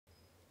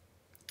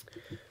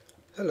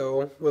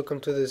Hello, welcome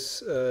to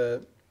this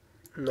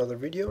another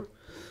video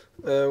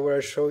where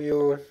I show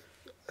you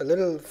a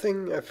little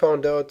thing I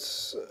found out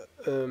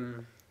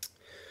um,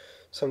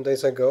 some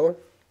days ago.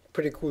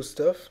 Pretty cool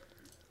stuff.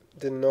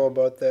 Didn't know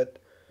about that.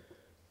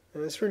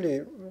 And it's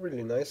really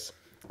nice.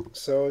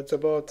 So it's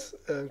about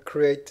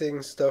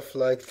creating stuff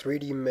like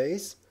 3D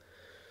maze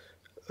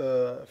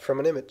from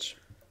an image.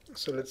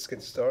 So let's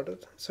get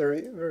started. It's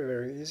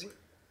very easy.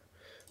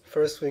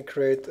 First we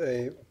create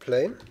a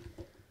plane,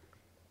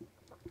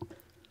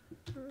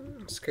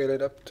 scale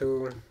it up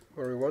to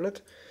where we want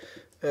it.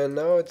 And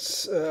now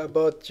it's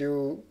about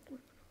you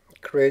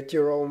create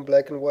your own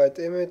black and white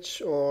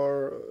image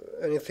or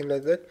anything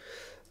like that.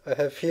 I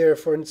have here,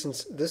 for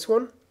instance, this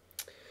one,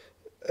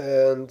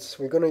 and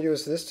we're gonna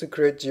use this to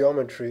create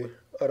geometry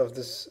out of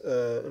this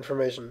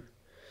information.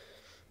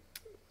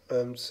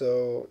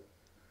 So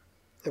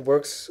it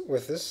works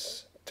with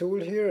this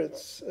tool here.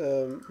 It's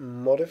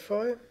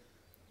modify,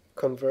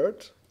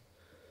 convert,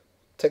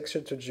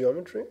 texture to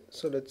geometry.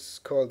 So let's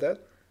call that.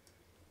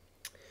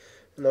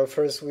 Now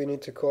first we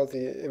need to call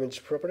the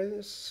image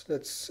properties.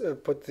 Let's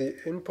put the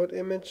input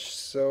image.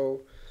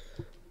 So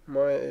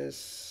mine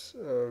is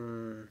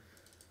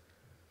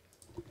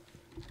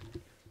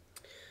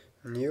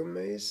new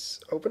maze,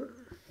 open.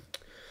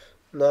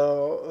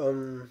 Now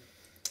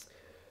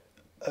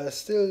I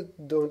still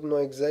don't know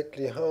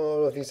exactly how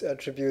all of these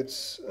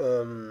attributes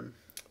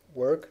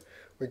work.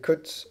 We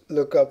could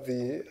look up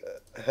the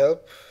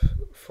help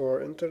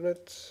for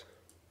internet,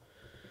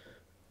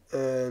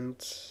 and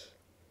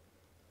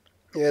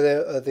yeah,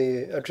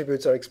 the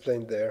attributes are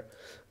explained there.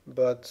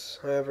 But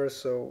however,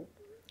 so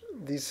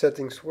these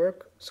settings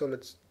work. So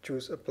let's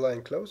choose apply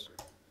and close.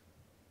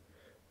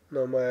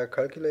 Now Maya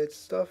calculates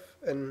stuff,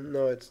 and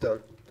now it's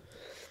done.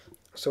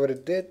 So what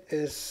it did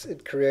is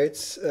it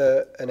creates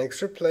an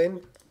extra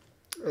plane,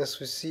 as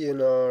we see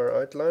in our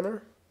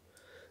outliner,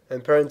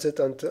 and parents it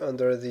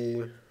under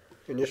the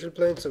initial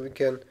plane. So we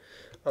can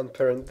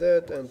unparent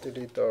that and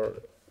delete our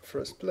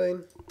first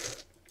plane.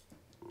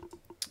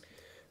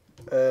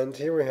 And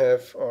here we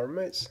have our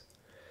maze.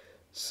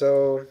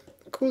 So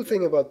the cool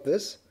thing about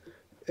this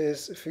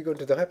is if we go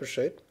to the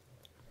hypershade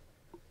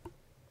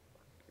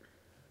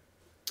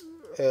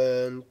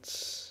and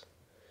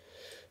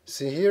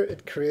see here,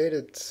 it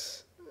created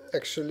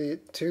actually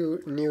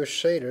two new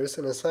shaders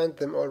and assigned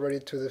them already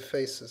to the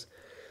faces.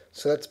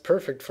 So that's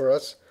perfect for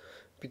us,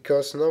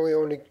 because now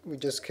we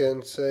just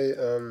can say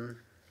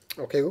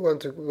okay, we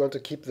want to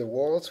keep the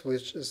walls,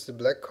 which is the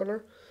black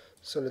color.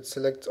 So let's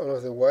select all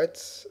of the white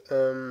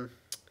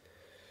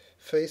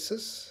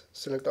faces,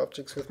 select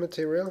objects with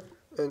material,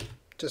 and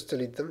just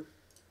delete them.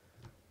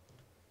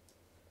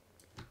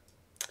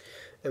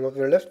 And what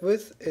we're left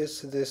with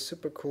is this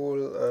super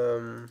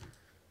cool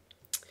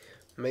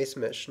maze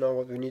mesh. Now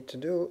what we need to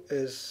do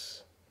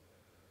is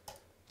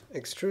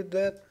extrude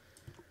that.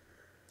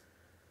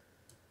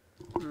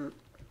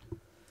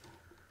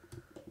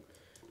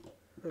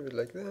 Maybe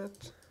like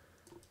that.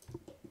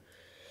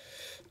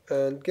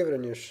 And give it a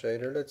new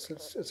shader. Let's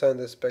assign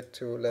this back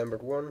to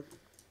Lambert 1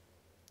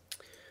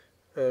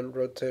 and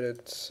rotate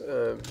it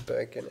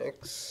back in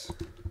X.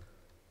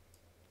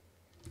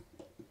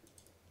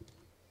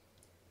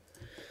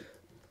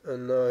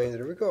 And now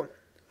here we go.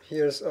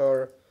 Here's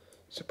our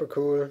super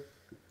cool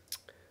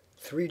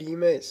 3D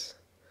maze.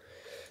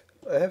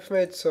 I have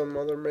made some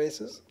other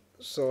mazes,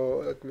 so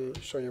let me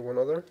show you one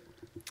other.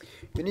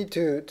 You need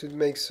to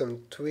make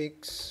some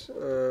tweaks.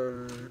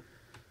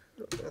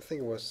 I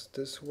think it was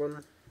this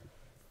one.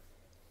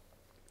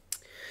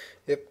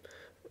 Yep.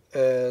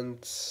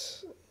 And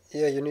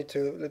yeah, you need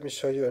to, let me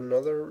show you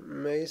another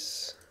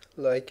maze.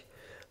 Like,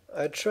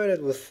 I tried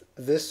it with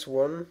this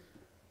one,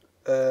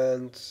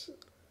 and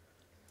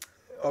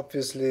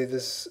obviously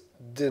this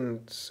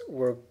didn't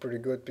work pretty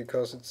good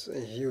because it's a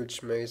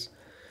huge maze.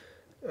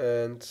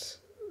 And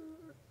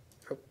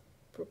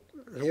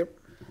here,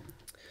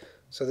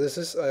 so this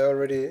is, I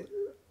already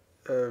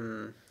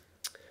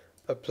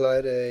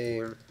applied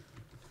a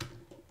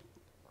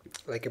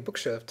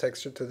bookshelf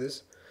texture to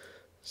this.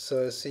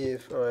 So see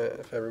if I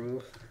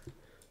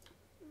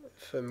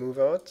move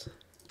out,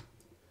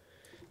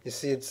 you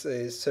see it's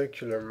a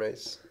circular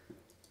maze,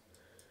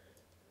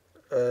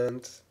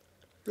 and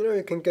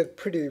you can get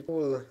pretty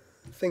cool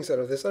things out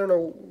of this. I don't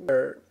know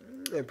where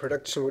a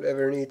production would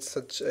ever need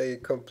such a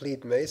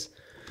complete maze,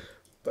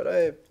 but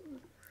I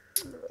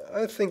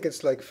think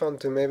it's like fun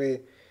to maybe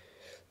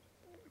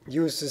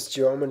use this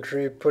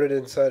geometry, put it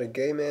inside a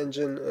game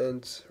engine,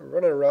 and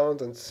run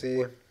around and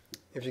see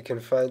if you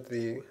can find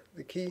the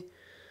key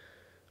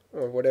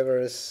or whatever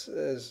is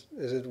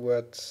it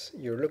what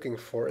you're looking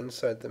for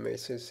inside the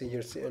maze. So you see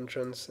here's the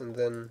entrance, and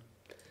then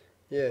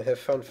yeah, have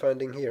fun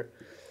finding here.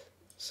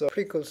 So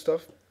pretty cool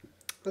stuff.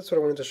 That's what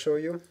I wanted to show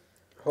you.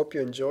 Hope you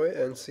enjoy,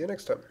 and see you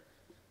next time.